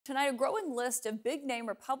Tonight, a growing list of big-name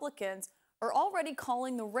Republicans are already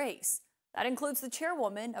calling the race. That includes the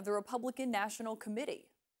chairwoman of the Republican National Committee.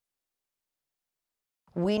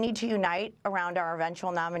 We need to unite around our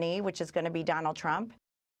eventual nominee, which is going to be Donald Trump.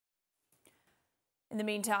 In the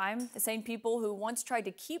meantime, the same people who once tried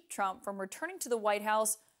to keep Trump from returning to the White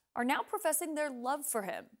House are now professing their love for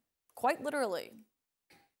him, quite literally.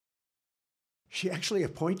 She actually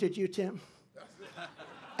appointed you, Tim?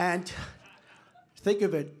 And think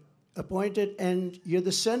of it, appointed, and you're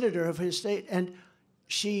the senator of his state, and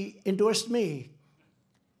she endorsed me.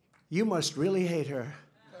 You must really hate her.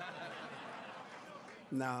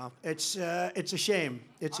 No, it's a shame.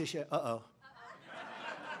 It's a shame. Uh-oh.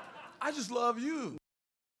 I just love you.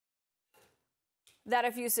 That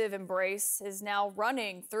effusive embrace is now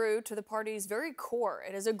running through to the party's very core.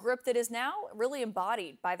 It is a grip that is now really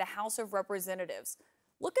embodied by the House of Representatives.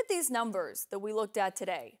 Look at these numbers that we looked at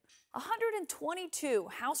today. 122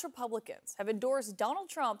 House Republicans have endorsed Donald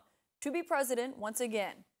Trump to be president once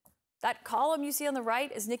again. That column you see on the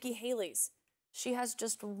right is Nikki Haley's. She has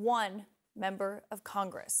just one member of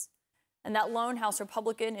Congress. And that lone House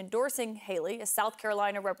Republican endorsing Haley is South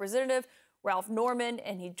Carolina Representative Ralph Norman,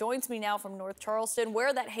 and he joins me now from North Charleston,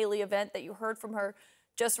 where that Haley event that you heard from her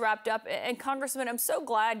just wrapped up. And Congressman, I'm so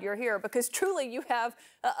glad you're here because truly you have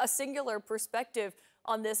a singular perspective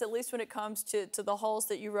on this, at least when it comes to the halls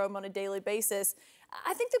that you roam on a daily basis.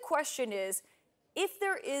 I think the question is, if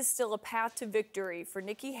there is still a path to victory for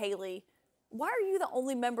Nikki Haley, why are you the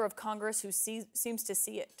only member of Congress who seems to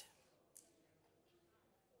see it?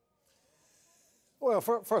 Well,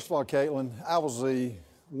 first of all, Kaitlan, I was the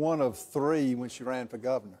one of three when she ran for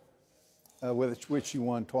governor, with which she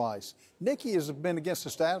won twice. Nikki has been against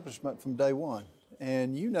establishment from day one.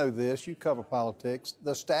 And you know this, you cover politics.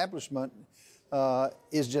 The establishment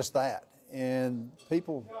is just that. And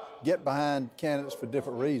people get behind candidates for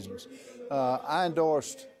different reasons. I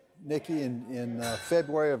endorsed Nikki in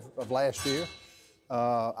February of last year.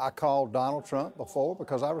 I called Donald Trump before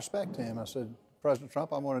because I respect him. I said, President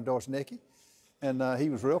Trump, I'm going to endorse Nikki. And he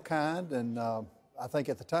was real kind, and I think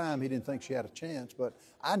at the time he didn't think she had a chance, but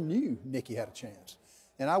I knew Nikki had a chance.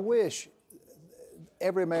 And I wish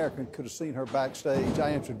every American could have seen her backstage.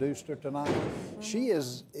 I introduced her tonight. She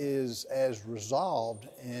is as resolved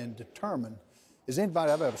and determined as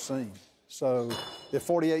anybody I've ever seen. So if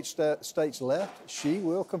 48 states left, she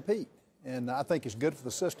will compete. And I think it's good for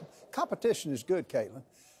the system. Competition is good,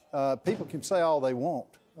 Kaitlan. People can say all they want,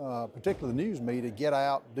 particularly the news media, get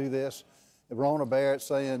out, do this. Rona Barrett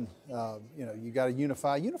saying, you know, you got to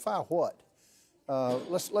unify. Unify what?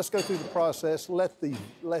 Let's go through the process. Let the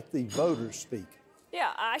voters speak.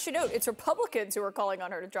 Yeah, I should note it's Republicans who are calling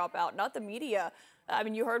on her to drop out, not the media. I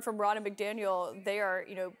mean, you heard from Ronna McDaniel. They are,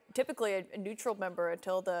 you know, typically a neutral member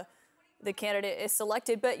until the candidate is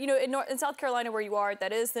selected. But you know, in South Carolina, where you are,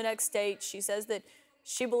 that is the next state. She says that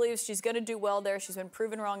she believes she's going to do well there. She's been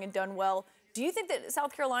proven wrong and done well. Do you think that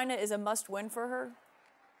South Carolina is a must-win for her?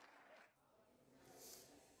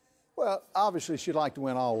 Well, obviously, she'd like to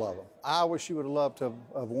win all of them. Iowa, she would have loved to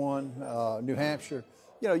have won. New Hampshire,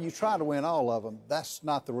 you know, you try to win all of them. That's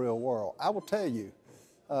not the real world. I will tell you,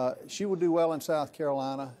 she will do well in South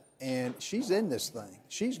Carolina, and she's in this thing.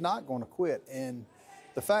 She's not going to quit. And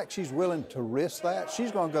the fact she's willing to risk that,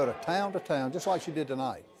 she's going to go to town, just like she did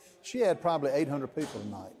tonight. She had probably 800 people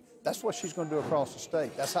tonight. That's what she's going to do across the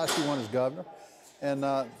state. That's how she won as governor. And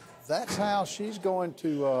that's how she's going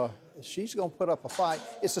to put up a fight.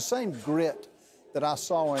 It's the same grit that I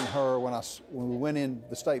saw in her when we went in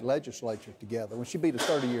the state legislature together, when she beat a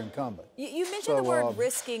 30-year incumbent. You mentioned the word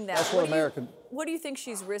risking that. That's what do you think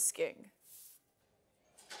she's risking?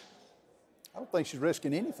 I don't think she's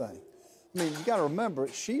risking anything. I mean, you got to remember,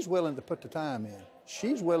 she's willing to put the time in.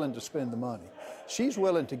 She's willing to spend the money. She's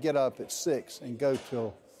willing to get up at 6 and go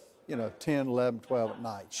till, you know, 10, 11, 12 at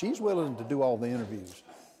night. She's willing to do all the interviews.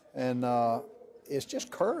 And it's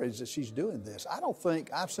just courage that she's doing this. I don't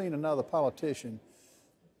think I've seen another politician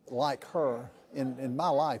like her in my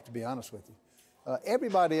life, to be honest with you.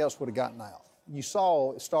 Everybody else would have gotten out. You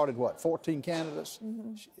saw it started, what, 14 candidates?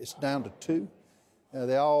 Mm-hmm. It's down to 2.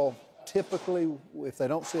 They all typically, if they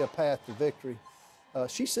don't see a path to victory,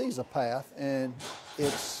 she sees a path, and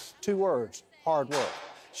it's 2 words, hard work.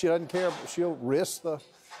 She doesn't care, but she'll risk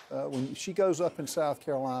when she goes up in South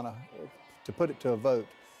Carolina to put it to a vote.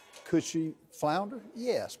 Could she flounder?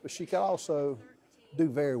 Yes, but she could also do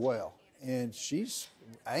very well. And she's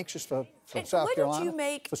anxious for South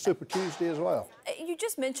Carolina for Super Tuesday as well. You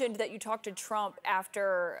just mentioned that you talked to Trump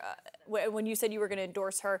after when you said you were going to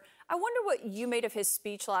endorse her. I wonder what you made of his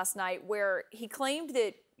speech last night, where he claimed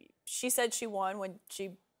that she said she won when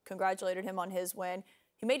she congratulated him on his win.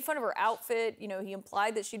 He made fun of her outfit. You know, he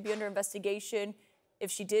implied that she'd be under investigation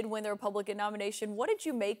if she did win the Republican nomination. What did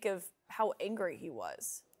you make of how angry he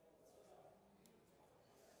was?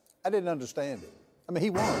 I didn't understand it. I mean, he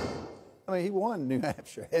won. He won New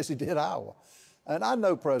Hampshire, as he did Iowa. And I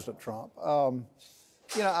know President Trump.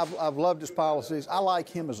 You know, I've loved his policies. I like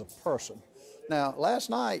him as a person. Now, last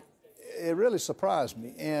night, it really surprised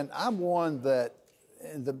me. And I'm one that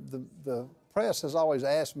the press has always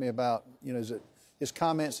asked me about, you know, is it his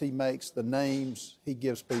comments he makes, the names he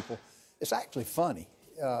gives people. It's actually funny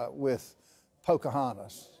with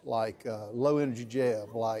Pocahontas, like Low Energy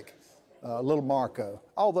Jeb, like Little Marco.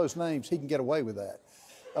 All those names, he can get away with that.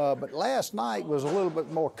 But last night was a little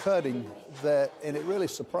bit more cutting, and it really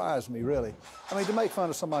surprised me, really. I mean, to make fun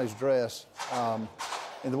of somebody's dress, and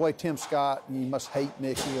the way Tim Scott, you must hate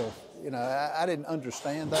Nikki, or, you know, I didn't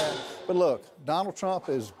understand that. But look, Donald Trump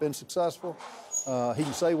has been successful. He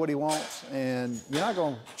can say what he wants, and you're not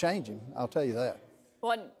going to change him, I'll tell you that.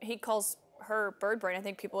 Well, and he calls her bird brain. I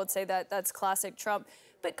think people would say that that's classic Trump.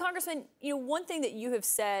 But Congressman, you know, one thing that you have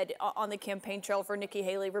said on the campaign trail for Nikki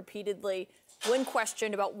Haley repeatedly, when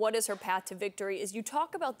questioned about what is her path to victory, is you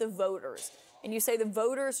talk about the voters. And you say the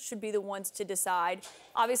voters should be the ones to decide.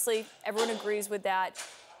 Obviously, everyone agrees with that.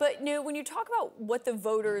 But you know, when you talk about what the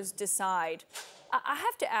voters decide, I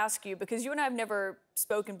have to ask you, because you and I have never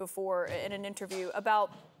spoken before in an interview,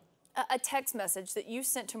 about a text message that you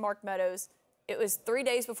sent to Mark Meadows. It was 3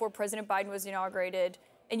 days before President Biden was inaugurated.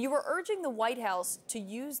 And you were urging the White House to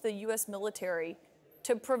use the U.S. military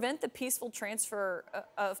to prevent the peaceful transfer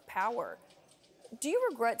of power. Do you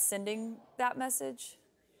regret sending that message?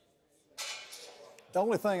 The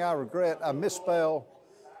only thing I regret, I misspelled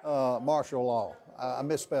martial law. I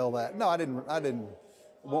misspelled that. No, I didn't.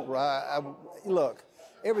 Look,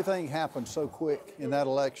 everything happened so quick in that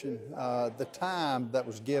election. The time that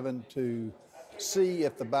was given to see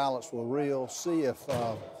if the ballots were real, see if,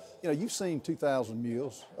 you know, you've seen 2,000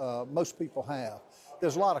 mules. Most people have.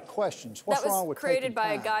 There's a lot of questions. What's wrong with taking time? That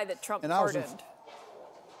was created by a guy that Trump pardoned.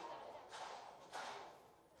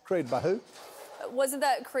 Created by who? Wasn't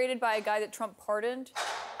that created by a guy that Trump pardoned?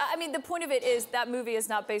 I mean, the point of it is that movie is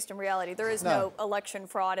not based in reality. There is no election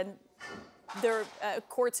fraud, and their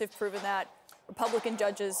courts have proven that. Republican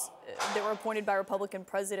judges that were appointed by Republican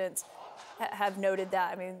presidents have noted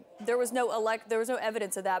that. I mean, there was no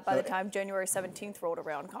evidence of that by the time January 17th rolled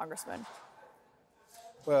around, Congressman.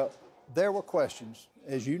 Well, there were questions,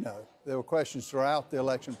 as you know. There were questions throughout the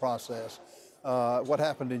election process. What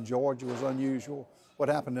happened in Georgia was unusual. What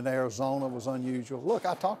happened in Arizona was unusual. Look,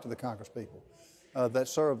 I talked to the congresspeople that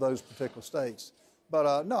serve those particular states.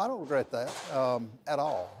 But no, I don't regret that at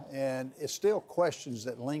all. And it's still questions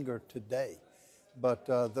that linger today. But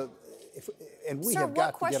we have got to get our voting right. Sir,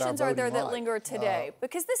 what questions are there that linger today?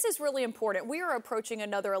 Because this is really important. We are approaching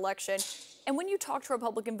another election. And when you talk to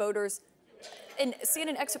Republican voters, in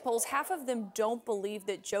CNN exit polls, half of them don't believe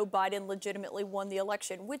that Joe Biden legitimately won the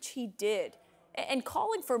election, which he did. And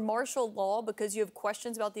calling for martial law because you have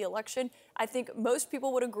questions about the election, I think most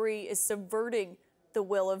people would agree is subverting the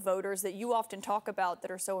will of voters that you often talk about that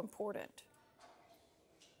are so important.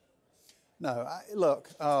 No, look,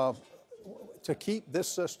 to keep this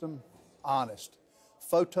system honest,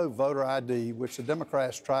 photo voter ID, which the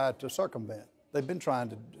Democrats tried to circumvent. They've been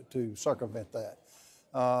trying to circumvent that.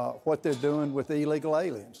 What they're doing with the illegal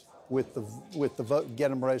aliens, with the vote, get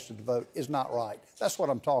them registered to vote, is not right. That's what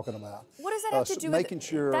I'm talking about. What does that have to do with making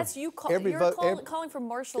sure that's you calling for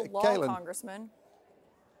martial law, Kaitlan, Congressman?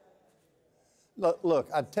 Look,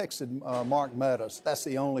 I texted Mark Meadows. That's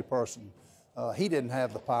the only person. He didn't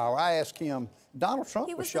have the power. I asked him. Donald Trump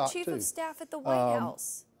was shocked too. He was the chief of staff at the White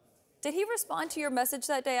House. Did he respond to your message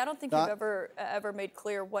that day? I don't think you've ever made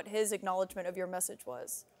clear what his acknowledgement of your message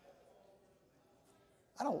was.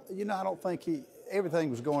 I don't think everything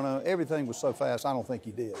was going on, everything was so fast, I don't think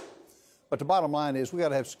he did. But the bottom line is we got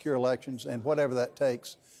to have secure elections, and whatever that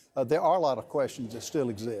takes, there are a lot of questions that still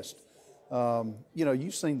exist. You know,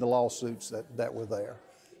 you've seen the lawsuits that were there.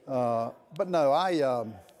 But no,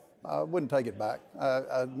 I wouldn't take it back.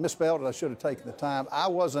 I misspelled it. I should have taken the time. I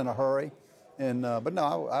was in a hurry, but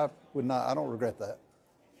no, I would not. I don't regret that.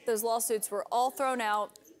 Those lawsuits were all thrown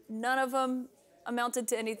out. None of them amounted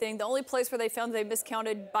to anything. The only place where they found they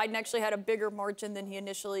miscounted, Biden actually had a bigger margin than he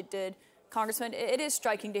initially did. Congressman, it is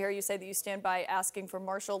striking to hear you say that you stand by asking for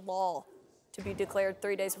martial law to be declared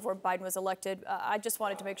 3 days before Biden was elected. I just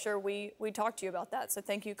wanted to make sure we talked to you about that. So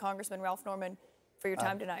thank you, Congressman Ralph Norman, for your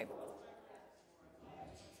time tonight.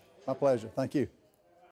 My pleasure. Thank you.